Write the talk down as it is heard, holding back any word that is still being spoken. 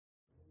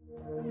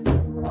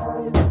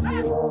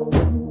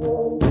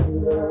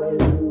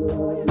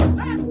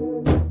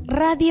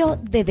radio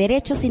de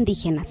derechos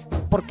indígenas,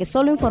 porque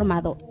solo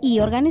informado y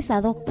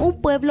organizado,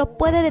 un pueblo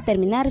puede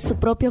determinar su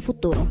propio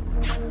futuro.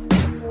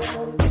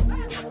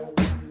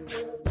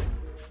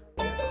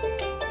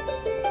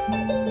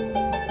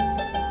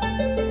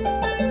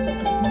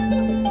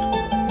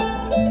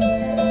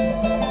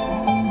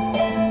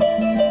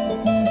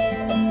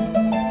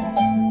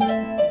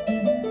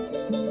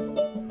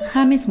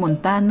 James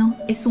Montano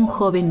es un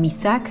joven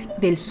misak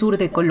del sur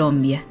de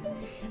Colombia.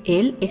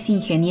 Él es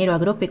ingeniero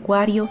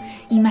agropecuario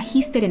y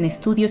magíster en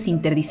estudios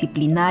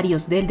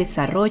interdisciplinarios del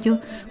desarrollo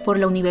por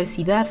la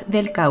Universidad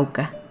del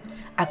Cauca,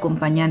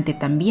 acompañante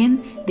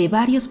también de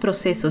varios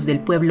procesos del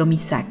pueblo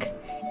misak,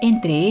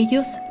 entre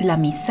ellos la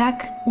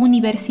Misak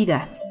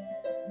Universidad.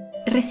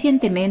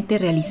 Recientemente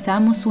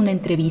realizamos una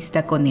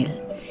entrevista con él.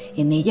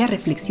 En ella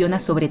reflexiona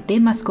sobre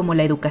temas como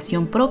la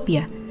educación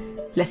propia,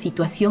 la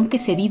situación que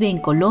se vive en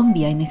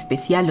Colombia, en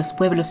especial los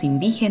pueblos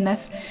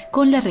indígenas,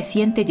 con la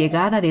reciente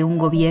llegada de un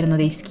gobierno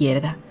de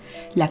izquierda,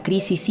 la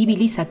crisis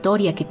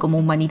civilizatoria que como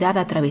humanidad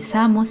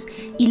atravesamos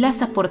y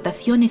las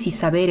aportaciones y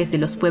saberes de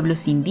los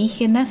pueblos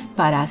indígenas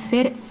para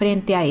hacer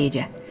frente a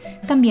ella.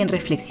 También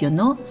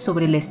reflexionó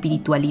sobre la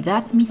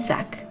espiritualidad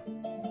misak.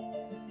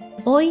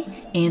 Hoy,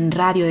 en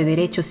Radio de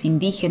Derechos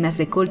Indígenas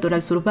de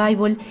Cultural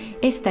Survival,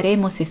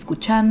 estaremos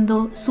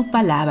escuchando su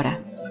palabra.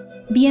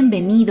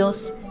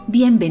 Bienvenidos,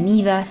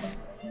 bienvenidas,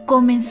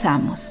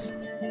 comenzamos.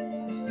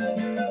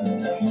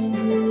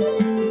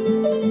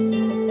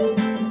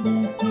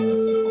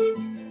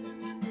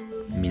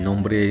 Mi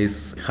nombre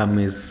es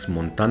James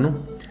Montano,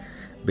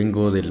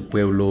 vengo del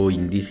pueblo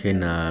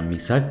indígena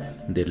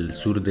Misak del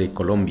sur de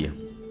Colombia.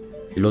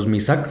 Los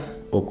Misak,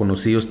 o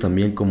conocidos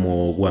también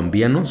como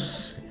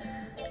guambianos,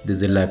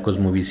 desde la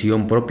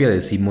cosmovisión propia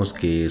decimos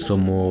que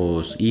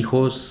somos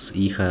hijos,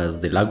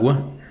 hijas del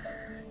agua.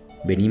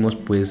 Venimos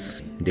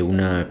pues de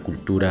una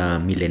cultura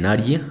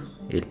milenaria.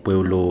 El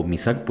pueblo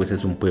Misak pues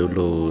es un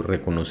pueblo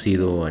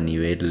reconocido a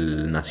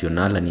nivel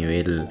nacional, a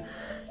nivel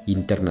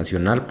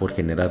internacional por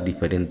generar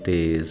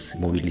diferentes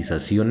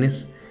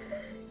movilizaciones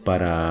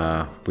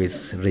para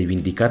pues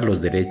reivindicar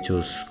los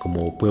derechos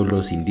como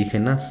pueblos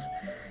indígenas.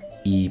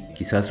 Y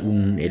quizás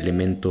un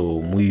elemento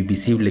muy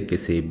visible que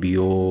se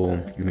vio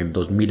en el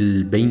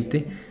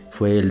 2020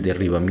 fue el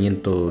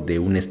derribamiento de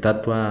una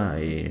estatua,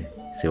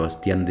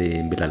 Sebastián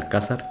de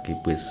Belalcázar, que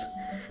pues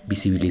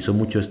visibilizó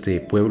mucho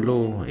este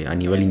pueblo a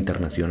nivel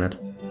internacional.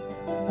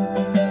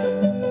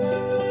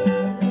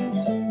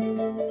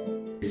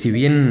 Si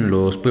bien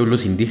los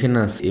pueblos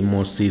indígenas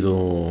hemos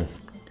sido,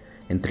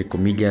 entre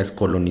comillas,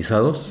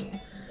 colonizados,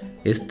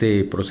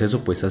 este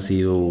proceso pues ha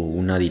sido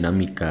una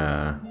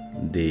dinámica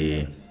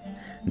de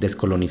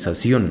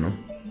descolonización, ¿no?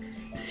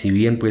 Si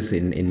bien pues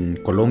en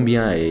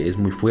Colombia es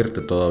muy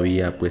fuerte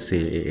todavía pues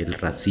el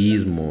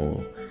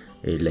racismo,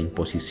 la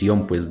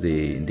imposición pues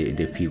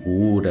de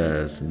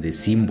figuras, de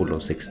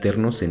símbolos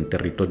externos en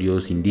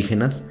territorios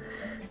indígenas.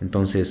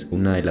 Entonces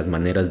una de las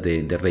maneras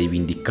de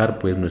reivindicar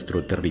pues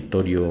nuestro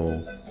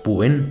territorio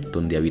Puén,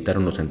 donde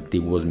habitaron los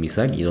antiguos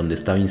Misak y donde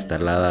estaba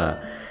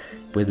instalada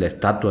pues la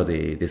estatua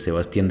de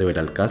Sebastián de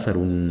Belalcázar,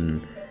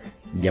 un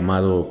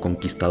llamado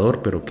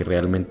conquistador, pero que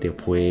realmente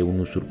fue un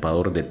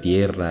usurpador de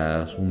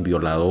tierras, un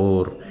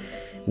violador,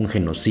 un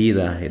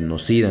genocida,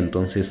 etnocida.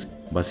 Entonces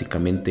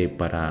básicamente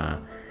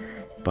para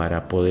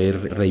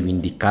poder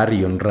reivindicar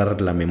y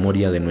honrar la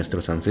memoria de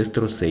nuestros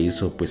ancestros se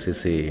hizo pues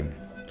ese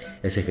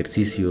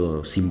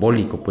ejercicio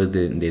simbólico pues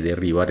de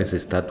derribar esa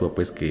estatua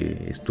pues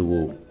que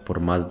estuvo por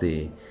más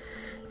de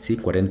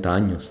 40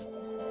 años.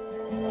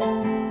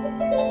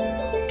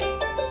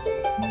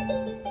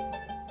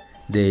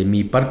 De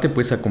mi parte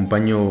pues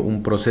acompaño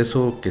un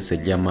proceso que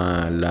se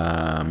llama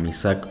la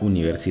Misak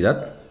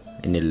Universidad.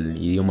 En el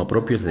idioma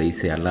propio se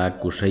dice Alá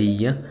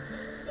Kusheya.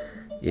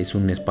 Es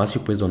un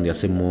espacio pues donde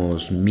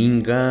hacemos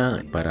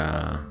minga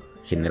para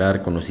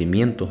generar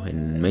conocimiento.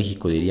 En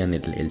México dirían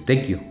el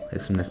tequio.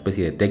 Es una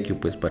especie de tequio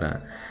pues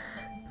para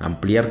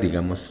ampliar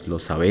digamos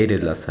los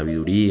saberes, las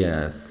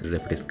sabidurías,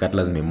 refrescar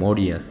las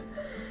memorias.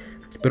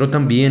 Pero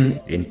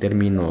también en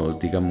términos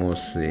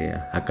digamos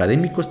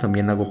académicos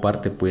también hago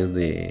parte pues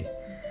de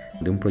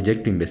un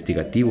proyecto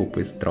investigativo,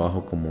 pues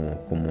trabajo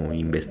como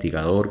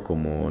investigador,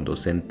 como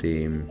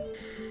docente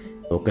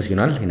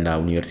ocasional en la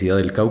Universidad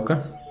del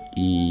Cauca.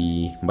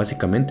 Y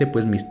básicamente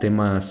pues mis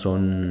temas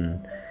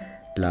son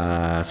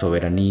la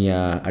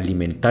soberanía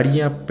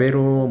alimentaria,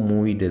 pero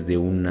muy desde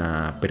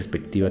una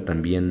perspectiva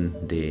también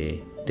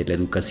de la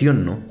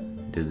educación, ¿no?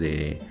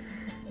 Desde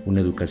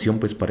una educación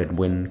pues para el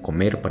buen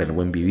comer, para el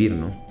buen vivir,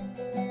 ¿no?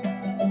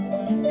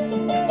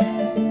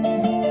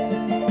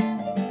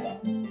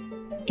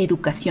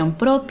 Educación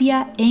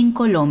propia en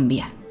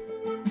Colombia.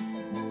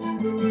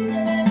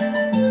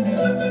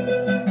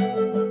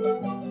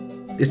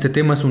 Este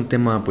tema es un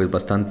tema pues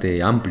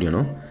bastante amplio,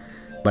 ¿no?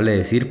 Vale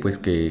decir pues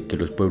que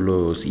los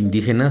pueblos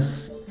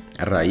indígenas,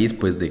 a raíz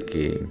pues de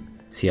que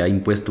se ha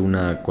impuesto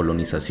una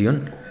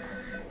colonización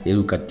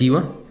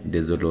educativa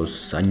desde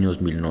los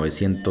años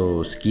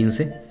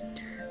 1915,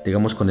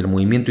 digamos, con el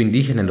movimiento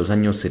indígena en los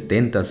años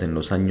 70, en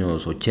los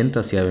años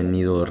 80 se ha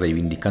venido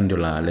reivindicando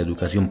la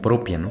educación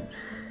propia, ¿no?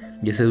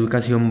 Y esa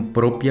educación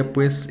propia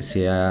pues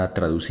se ha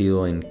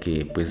traducido en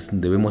que pues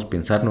debemos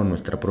pensarnos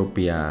nuestros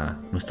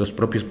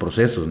propios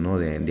procesos, ¿no?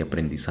 de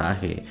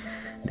aprendizaje,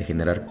 de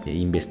generar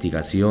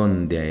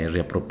investigación, de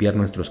reapropiar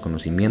nuestros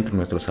conocimientos,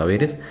 nuestros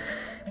saberes.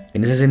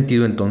 En ese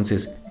sentido,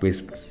 entonces,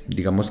 pues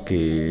digamos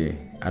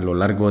que a lo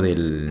largo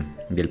del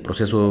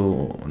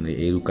proceso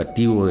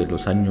educativo de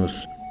los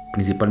años,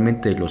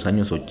 principalmente de los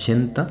años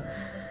 80,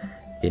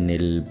 en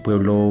el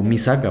pueblo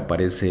Misak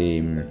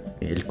aparece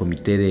el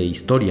comité de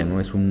historia,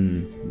 ¿no? Es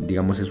un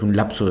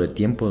lapso de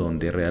tiempo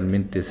donde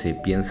realmente se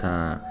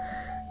piensa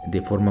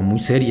de forma muy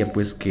seria,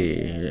 pues,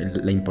 que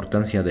la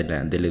importancia de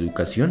la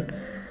educación.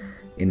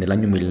 En el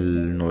año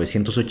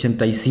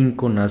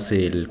 1985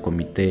 nace el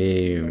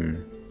comité,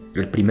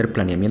 el primer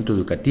planeamiento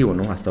educativo,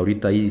 ¿no? Hasta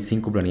ahorita hay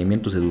 5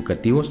 planeamientos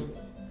educativos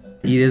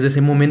y desde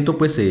ese momento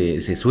pues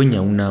se sueña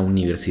una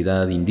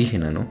universidad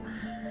indígena, ¿no?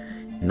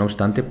 No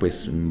obstante,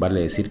 pues vale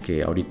decir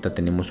que ahorita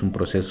tenemos un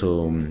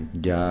proceso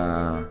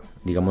ya,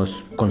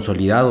 digamos,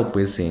 consolidado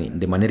pues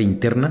de manera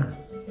interna.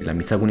 La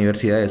Misak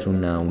Universidad es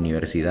una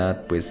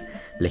universidad pues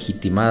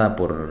legitimada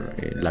por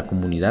la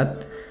comunidad,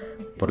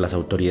 por las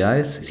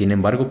autoridades. Sin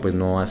embargo, pues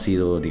no ha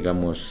sido,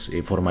 digamos,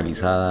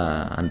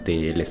 formalizada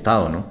ante el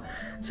Estado, ¿no?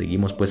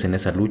 Seguimos pues en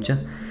esa lucha.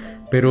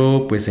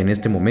 Pero pues en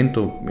este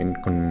momento,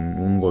 con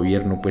un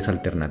gobierno pues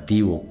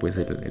alternativo, pues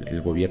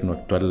el gobierno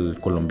actual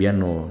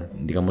colombiano,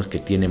 digamos que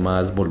tiene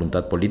más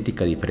voluntad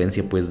política, a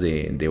diferencia pues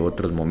de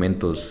otros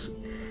momentos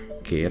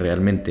que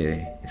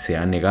realmente se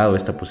ha negado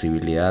esta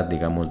posibilidad,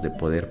 digamos, de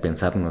poder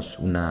pensarnos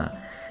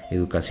una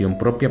educación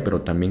propia,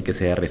 pero también que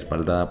sea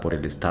respaldada por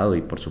el Estado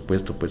y por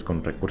supuesto pues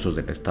con recursos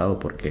del Estado,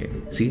 porque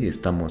sí,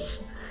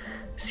 estamos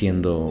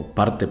siendo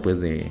parte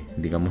pues de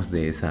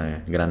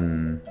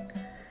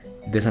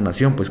esa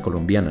nación pues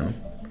colombiana, ¿no?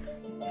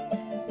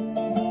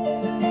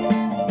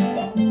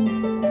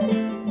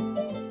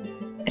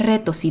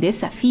 Retos y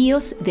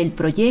desafíos del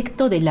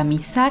proyecto de la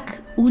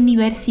Misak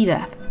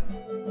Universidad.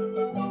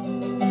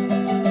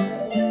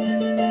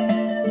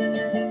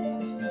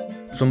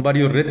 Son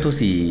varios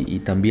retos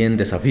y también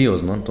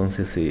desafíos, ¿no?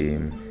 Entonces,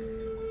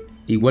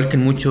 igual que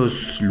en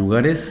muchos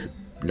lugares,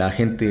 la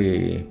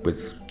gente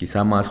pues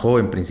quizá más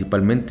joven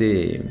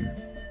principalmente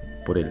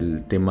por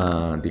el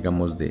tema,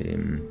 digamos, de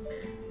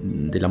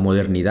la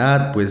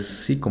modernidad, pues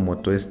sí, como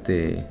todo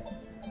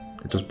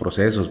estos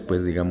procesos,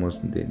 pues digamos,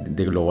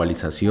 de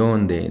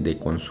globalización, de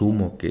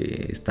consumo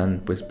que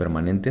están pues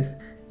permanentes.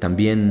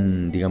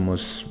 También,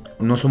 digamos,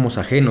 no somos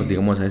ajenos,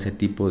 digamos, a ese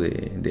tipo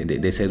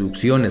de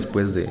seducciones,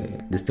 pues, de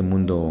este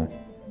mundo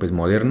pues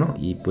moderno.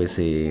 Y pues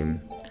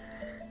en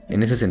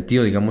ese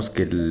sentido, digamos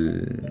que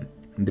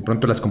de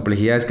pronto las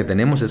complejidades que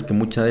tenemos es que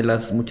mucha de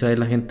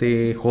la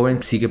gente joven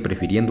sigue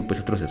prefiriendo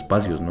pues otros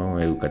espacios, ¿no?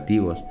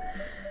 Educativos.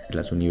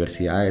 Las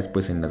universidades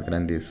pues en las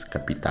grandes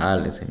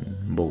capitales,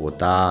 en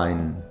Bogotá,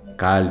 en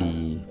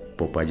Cali,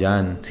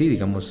 Popayán, sí,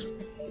 digamos,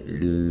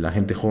 la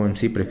gente joven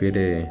sí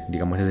prefiere,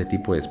 digamos, ese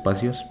tipo de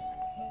espacios.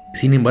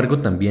 Sin embargo,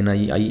 también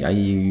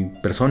hay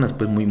personas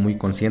pues muy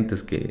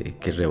conscientes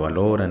que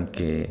revaloran,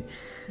 que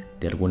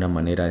de alguna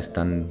manera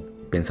están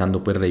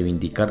pensando pues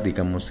reivindicar,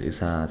 digamos,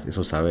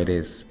 esos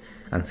saberes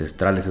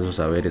ancestrales, esos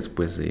saberes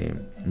pues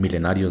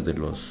milenarios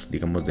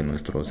de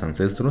nuestros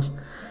ancestros.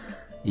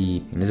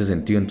 Y en ese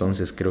sentido,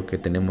 entonces, creo que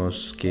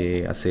tenemos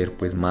que hacer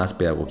pues más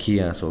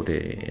pedagogía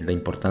sobre la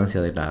importancia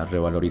de la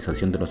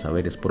revalorización de los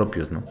saberes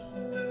propios, ¿no?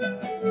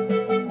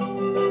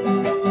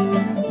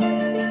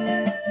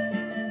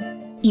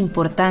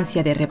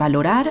 Importancia de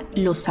revalorar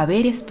los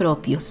saberes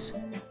propios.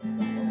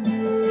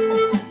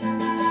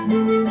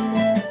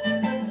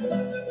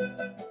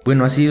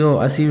 Bueno, ha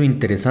sido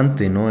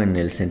interesante, ¿no? En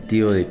el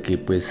sentido de que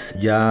pues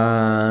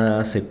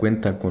ya se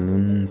cuenta con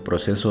un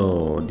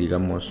proceso,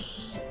 digamos,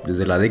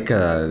 desde la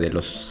década de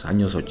los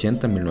años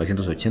 80,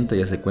 1980,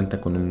 ya se cuenta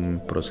con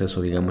un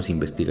proceso, digamos,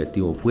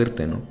 investigativo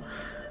fuerte, ¿no?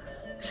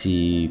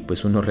 Si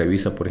pues uno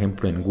revisa, por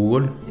ejemplo, en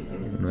Google,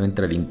 no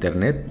entra al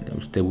internet,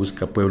 usted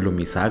busca pueblo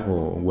Misak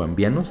o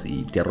guambianos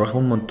y te arroja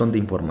un montón de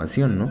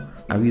información, ¿no?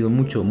 Ha habido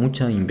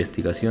mucha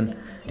investigación,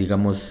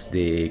 digamos,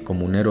 de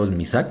comuneros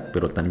Misak,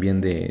 pero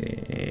también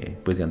de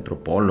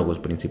antropólogos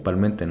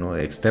principalmente, ¿no?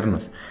 De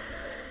externos.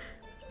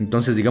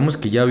 Entonces digamos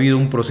que ya ha habido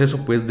un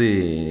proceso pues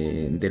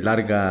de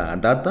larga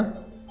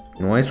data.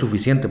 No es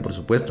suficiente, por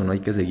supuesto, no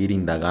hay que seguir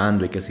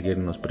indagando, hay que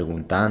seguirnos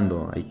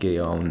preguntando, hay que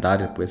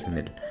ahondar pues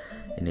en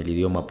el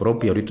idioma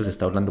propio. Ahorita se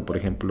está hablando, por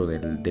ejemplo,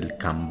 del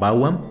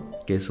Cambahuam,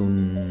 que es es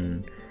una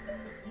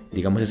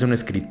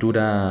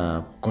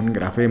escritura con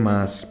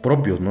grafemas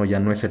propios, ¿no? Ya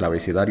no es el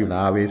abecedario,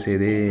 la A, B, C,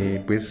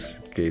 D, pues,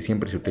 que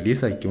siempre se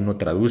utiliza y que uno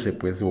traduce,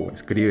 pues, o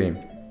escribe,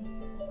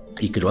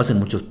 y que lo hacen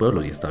muchos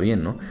pueblos y está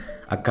bien, ¿no?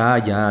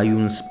 Acá ya hay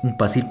un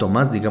pasito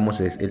más,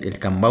 digamos, el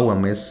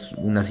Cambahuam es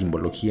una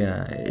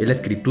simbología, es la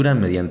escritura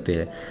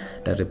mediante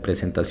la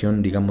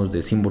representación, digamos,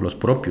 de símbolos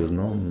propios,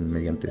 ¿no?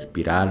 Mediante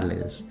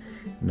espirales,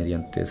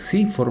 mediante,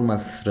 sí,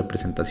 formas,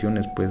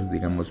 representaciones, pues,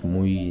 digamos,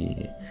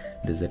 muy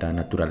desde la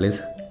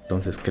naturaleza.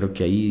 Entonces creo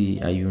que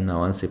ahí hay un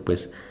avance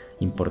pues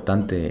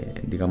importante,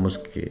 digamos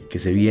que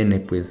se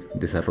viene pues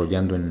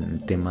desarrollando en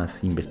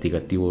temas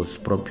investigativos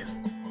propios.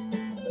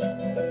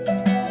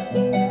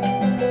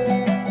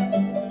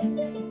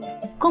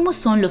 ¿Cómo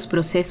son los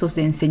procesos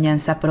de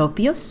enseñanza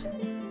propios?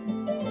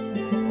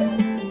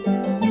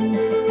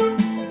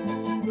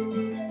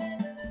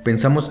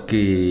 Pensamos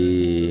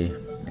que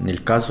en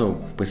el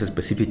caso pues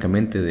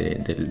específicamente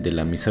de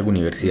la MISAG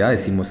Universidad,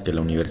 decimos que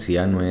la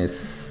universidad no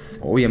es,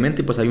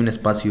 obviamente pues hay un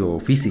espacio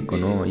físico,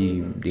 ¿no?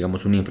 Y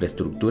digamos una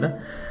infraestructura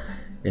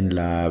en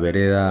la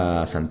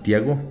vereda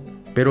Santiago,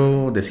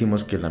 pero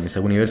decimos que la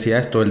MISAG Universidad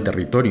es todo el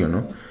territorio,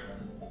 ¿no?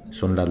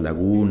 Son las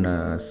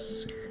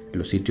lagunas,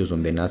 los sitios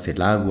donde nace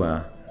el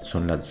agua,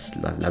 son las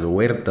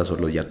huertas o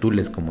los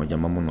yatules como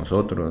llamamos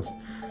nosotros.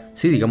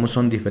 Sí, digamos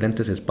son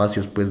diferentes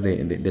espacios pues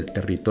del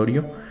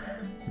territorio,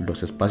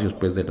 los espacios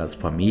pues de las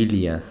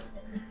familias.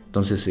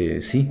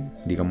 Entonces sí,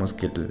 digamos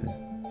que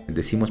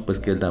decimos pues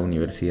que es la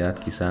universidad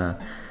quizá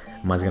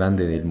más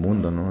grande del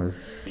mundo, ¿no?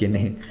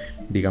 Tiene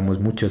digamos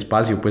mucho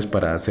espacio pues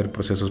para hacer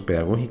procesos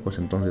pedagógicos,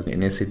 entonces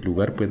en ese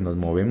lugar pues nos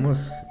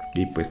movemos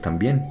y pues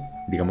también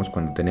digamos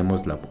cuando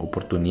tenemos la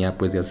oportunidad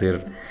pues de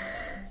hacer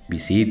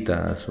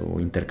visitas o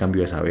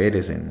intercambio de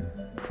saberes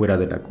fuera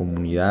de la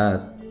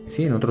comunidad.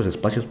 Sí, en otros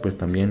espacios pues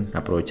también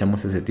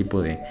aprovechamos ese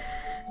tipo de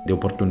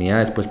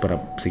oportunidades pues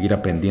para seguir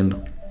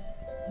aprendiendo.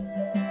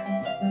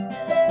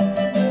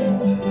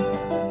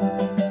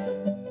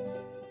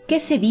 ¿Qué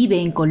se vive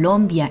en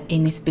Colombia,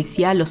 en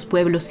especial los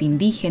pueblos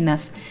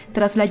indígenas,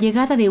 tras la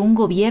llegada de un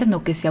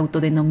gobierno que se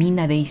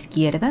autodenomina de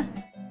izquierda?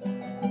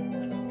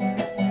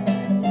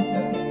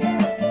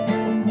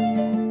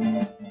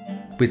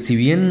 Pues si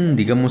bien,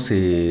 digamos,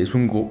 es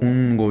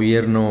un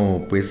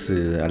gobierno pues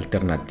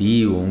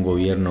alternativo, un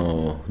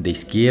gobierno de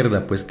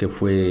izquierda pues que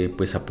fue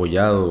pues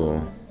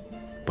apoyado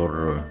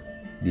por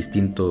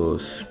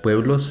distintos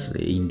pueblos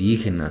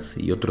indígenas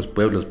y otros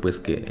pueblos pues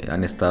que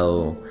han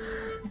estado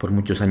por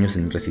muchos años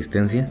en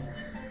resistencia,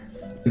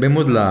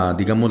 vemos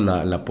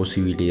la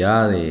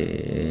posibilidad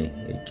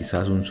de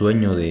quizás un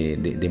sueño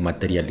de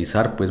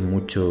materializar pues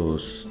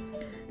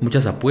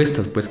muchas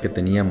apuestas pues que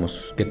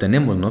tenemos,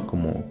 ¿no?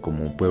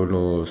 Como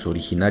pueblos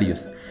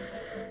originarios.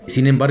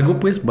 Sin embargo,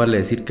 pues vale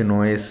decir que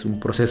no es un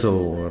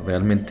proceso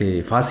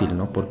realmente fácil,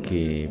 ¿no?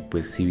 Porque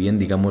pues si bien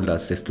digamos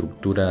las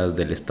estructuras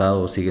del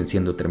Estado siguen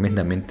siendo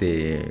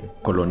tremendamente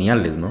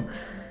coloniales, ¿no?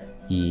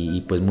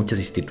 Y pues muchas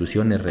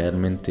instituciones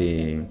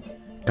realmente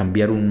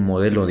cambiar un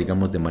modelo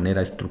digamos de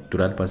manera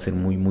estructural va a ser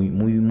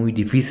muy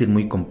difícil,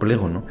 muy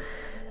complejo, ¿no?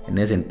 En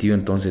ese sentido,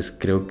 entonces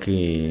creo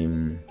que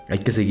hay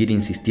que seguir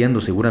insistiendo.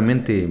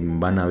 Seguramente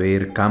van a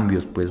haber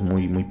cambios pues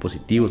muy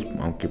positivos,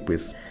 aunque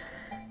pues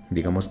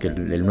digamos que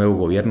el nuevo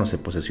gobierno se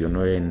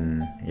posesionó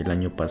el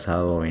año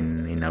pasado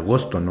en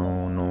agosto,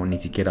 no ni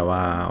siquiera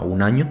va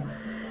un año,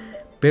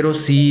 pero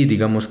sí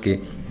digamos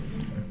que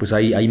pues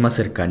hay más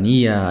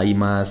cercanía, hay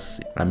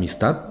más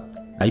amistad,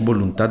 hay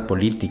voluntad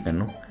política,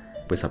 ¿no?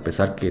 Pues a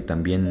pesar que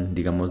también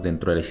digamos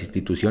dentro de las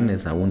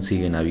instituciones aún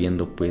siguen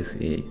habiendo pues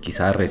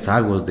quizás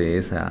rezagos de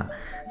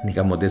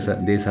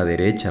esa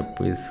derecha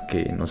pues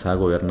que nos ha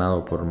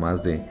gobernado por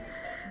más de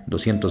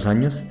 200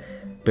 años,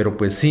 pero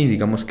pues sí,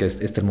 digamos que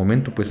hasta el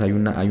momento pues hay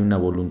una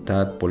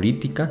voluntad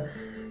política.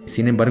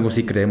 Sin embargo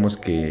sí creemos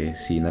que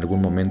si en algún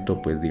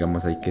momento pues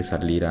digamos hay que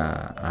salir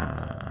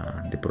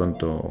de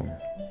pronto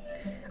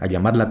a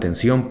llamar la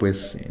atención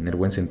pues en el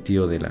buen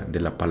sentido de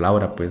la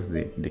palabra pues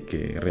de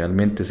que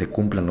realmente se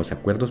cumplan los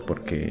acuerdos,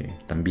 porque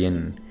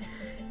también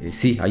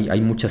sí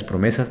hay muchas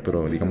promesas,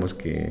 pero digamos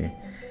que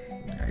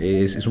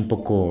es un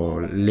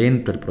poco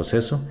lento el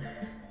proceso,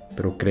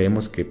 pero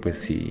creemos que pues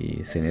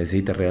si se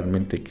necesita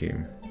realmente que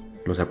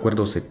los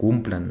acuerdos se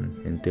cumplan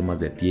en temas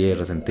de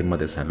tierras, en temas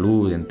de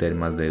salud, en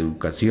temas de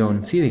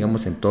educación, sí,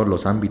 digamos en todos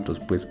los ámbitos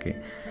pues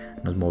que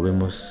nos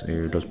movemos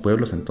los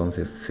pueblos,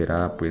 entonces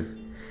será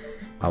pues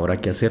habrá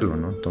que hacerlo,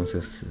 ¿no?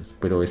 Entonces,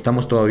 pero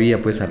estamos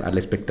todavía pues a la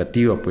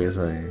expectativa pues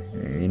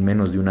en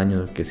menos de un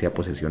año que se ha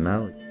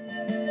posesionado.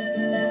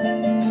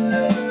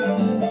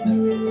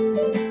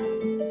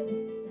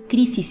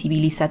 Crisis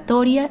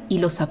civilizatoria y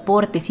los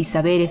aportes y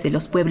saberes de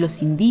los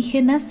pueblos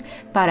indígenas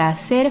para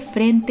hacer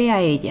frente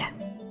a ella.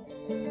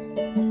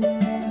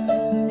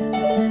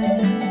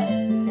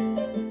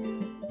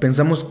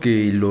 Pensamos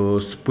que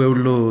los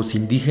pueblos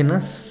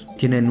indígenas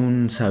tienen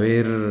un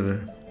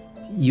saber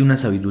y una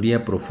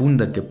sabiduría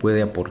profunda que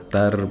puede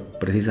aportar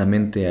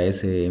precisamente a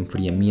ese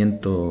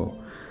enfriamiento,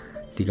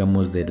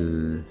 digamos,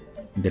 del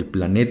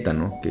planeta,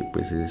 ¿no? Que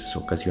pues es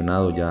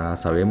ocasionado, ya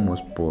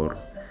sabemos, por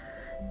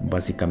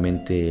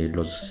básicamente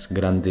los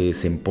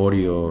grandes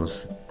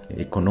emporios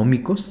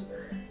económicos,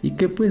 y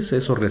que pues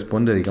eso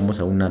responde, digamos,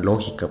 a una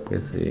lógica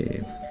pues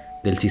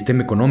del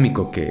sistema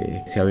económico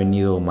que se ha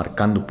venido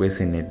marcando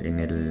pues en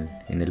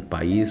el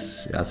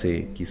país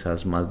hace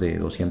quizás más de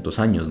 200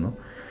 años, ¿no?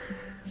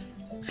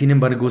 Sin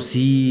embargo,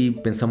 sí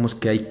pensamos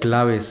que hay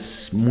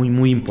claves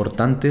muy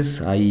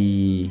importantes,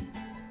 hay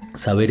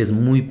saberes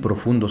muy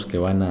profundos que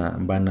van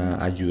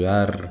a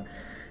ayudar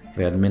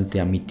realmente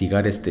a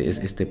mitigar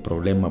este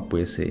problema,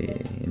 pues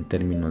en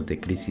términos de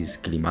crisis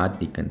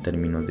climática, en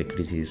términos de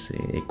crisis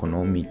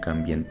económica,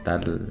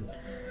 ambiental,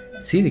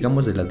 sí,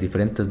 digamos de las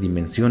diferentes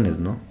dimensiones,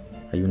 ¿no?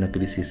 Hay una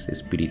crisis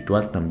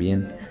espiritual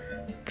también,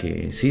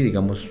 que sí,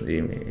 digamos,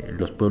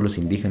 los pueblos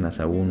indígenas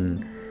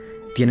aún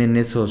tienen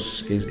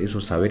esos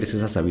saberes,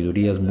 esas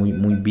sabidurías muy,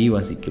 muy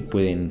vivas y que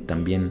pueden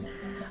también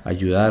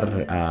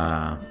ayudar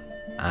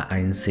a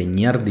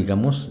enseñar,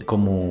 digamos,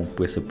 cómo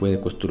pues se puede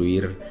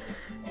construir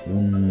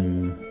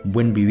un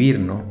buen vivir,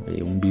 ¿no?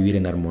 Un vivir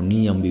en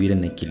armonía, un vivir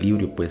en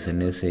equilibrio, pues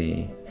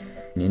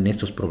en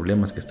estos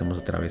problemas que estamos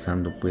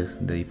atravesando,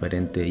 pues de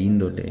diferente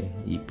índole,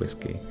 y pues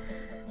que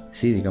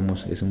sí,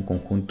 digamos, es un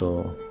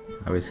conjunto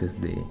a veces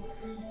de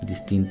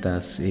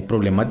distintas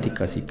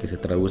problemáticas y que se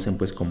traducen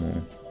pues como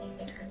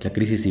la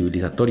crisis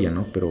civilizatoria,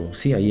 ¿no? Pero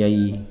sí, ahí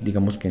hay,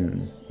 digamos que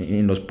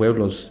en los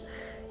pueblos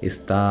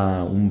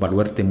está un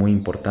baluarte muy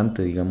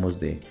importante, digamos,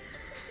 de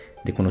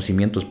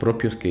conocimientos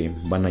propios que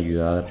van a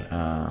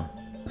ayudar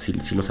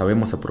si lo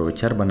sabemos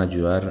aprovechar, van a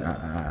ayudar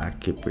a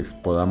que pues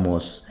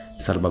podamos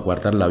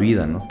salvaguardar la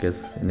vida, ¿no? Que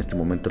es en este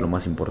momento lo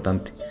más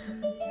importante.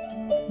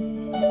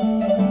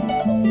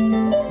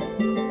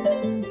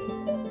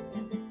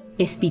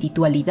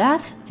 Espiritualidad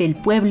del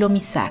pueblo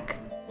Misak.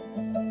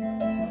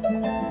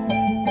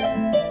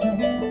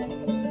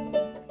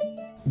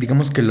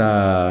 Digamos que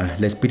la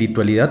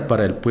espiritualidad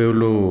para el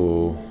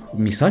pueblo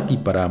Misak y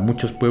para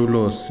muchos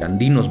pueblos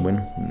andinos,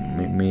 bueno,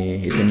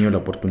 he tenido la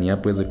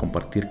oportunidad pues de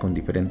compartir con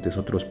diferentes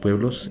otros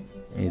pueblos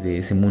de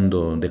ese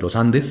mundo de los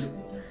Andes.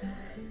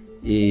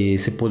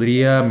 Se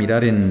podría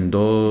mirar en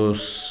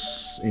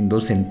dos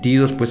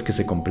sentidos pues que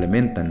se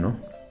complementan, ¿no?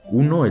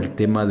 Uno, el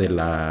tema de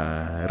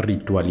la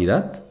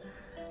ritualidad.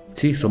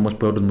 Sí, somos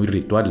pueblos muy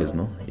rituales,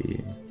 ¿no?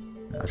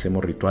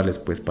 Hacemos rituales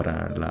pues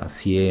para las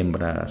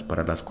siembras,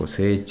 para las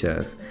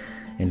cosechas,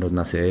 en los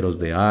nacederos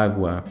de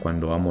agua,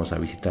 cuando vamos a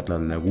visitar las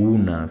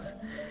lagunas.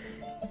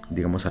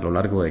 Digamos, a lo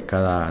largo de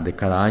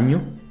cada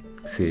año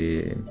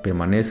se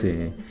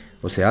permanece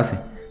o se hace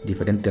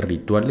diferentes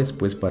rituales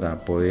pues para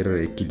poder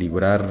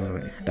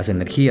equilibrar las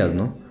energías,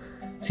 ¿no?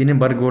 Sin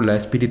embargo, la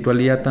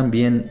espiritualidad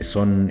también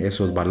son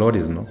esos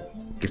valores, ¿no?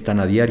 Que están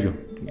a diario,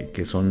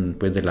 que son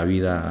pues de la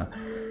vida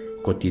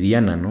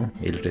cotidiana, ¿no?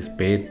 El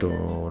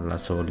respeto, la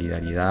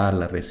solidaridad,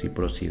 la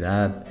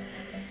reciprocidad.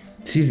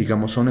 Sí,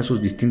 digamos, son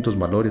esos distintos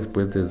valores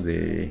pues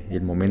desde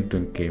el momento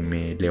en que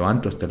me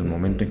levanto hasta el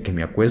momento en que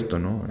me acuesto,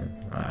 ¿no?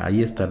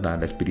 Ahí está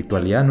la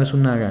espiritualidad, no es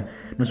un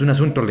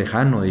asunto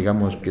lejano,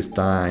 digamos, que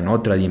está en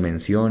otra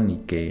dimensión y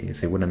que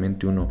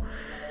seguramente uno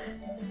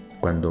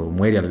cuando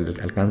muere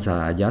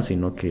alcanza allá,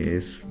 sino que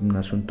es un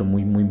asunto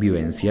muy, muy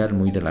vivencial,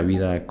 muy de la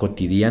vida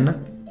cotidiana.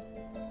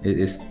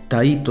 Está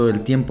ahí todo el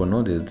tiempo,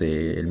 ¿no?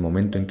 Desde el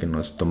momento en que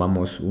nos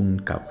tomamos un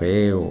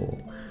café o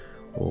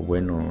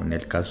bueno, en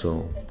el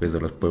caso pues de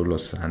los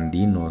pueblos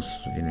andinos,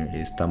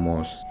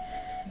 estamos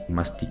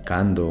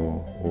masticando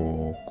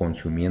o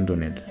consumiendo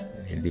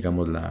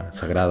digamos la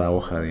sagrada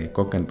hoja de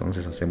coca,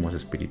 entonces hacemos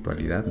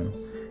espiritualidad, ¿no?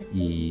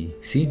 Y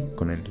sí,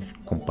 con el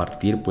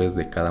compartir pues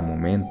de cada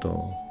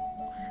momento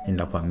en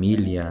la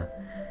familia,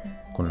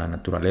 con la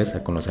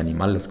naturaleza, con los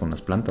animales, con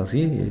las plantas,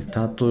 sí,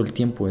 está todo el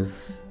tiempo,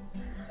 es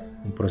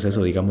un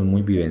proceso, digamos,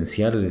 muy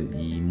vivencial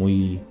y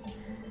muy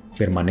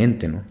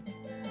permanente, ¿no?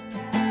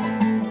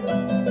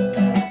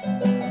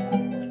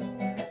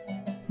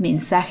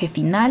 Mensaje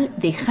final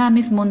de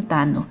James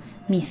Montano,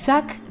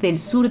 Misak del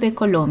sur de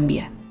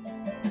Colombia.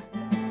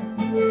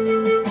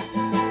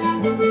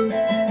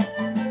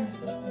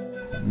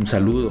 Un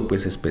saludo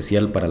pues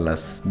especial para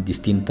las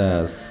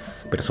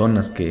distintas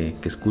personas que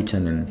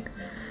escuchan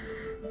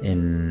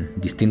en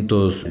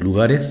distintos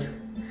lugares.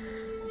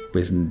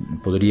 Pues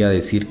podría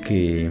decir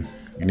que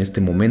en este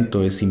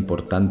momento es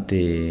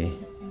importante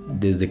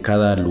desde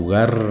cada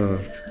lugar,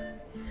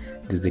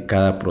 desde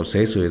cada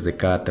proceso, desde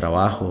cada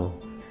trabajo,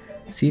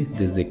 sí,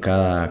 desde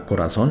cada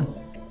corazón,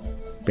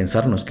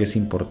 pensarnos que es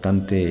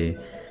importante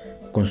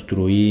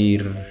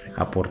construir,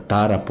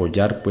 aportar,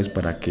 apoyar, pues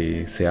para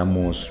que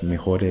seamos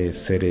mejores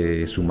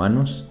seres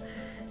humanos.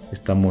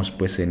 Estamos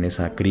pues en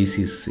esa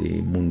crisis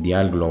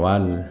mundial,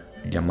 global,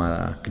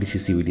 llamada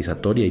crisis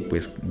civilizatoria, y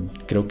pues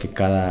creo que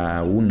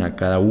cada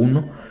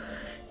uno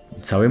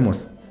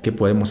sabemos qué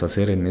podemos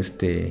hacer en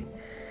este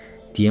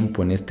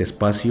tiempo, en este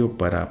espacio,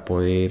 para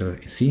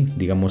poder, sí,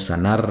 digamos,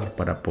 sanar,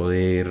 para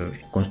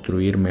poder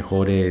construir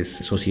mejores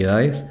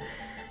sociedades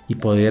y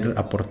poder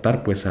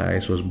aportar pues a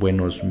esos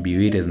buenos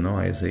vivires, ¿no?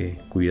 A ese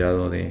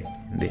cuidado de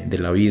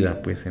la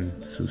vida pues en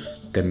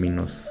sus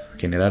términos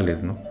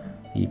generales, ¿no?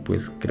 Y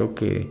pues creo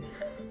que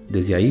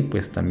desde ahí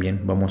pues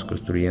también vamos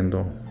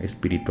construyendo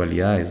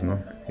espiritualidades, ¿no?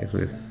 Eso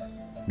es,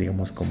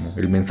 digamos, como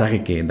el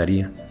mensaje que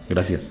daría.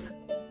 Gracias.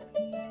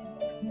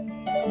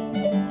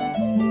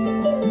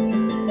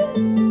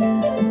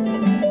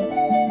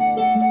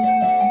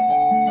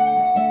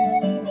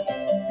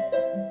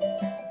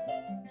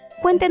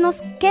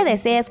 Cuéntenos qué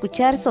desea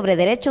escuchar sobre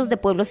derechos de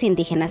pueblos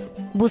indígenas.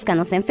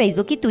 Búscanos en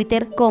Facebook y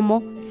Twitter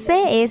como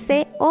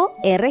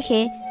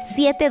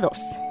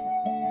CSORG72.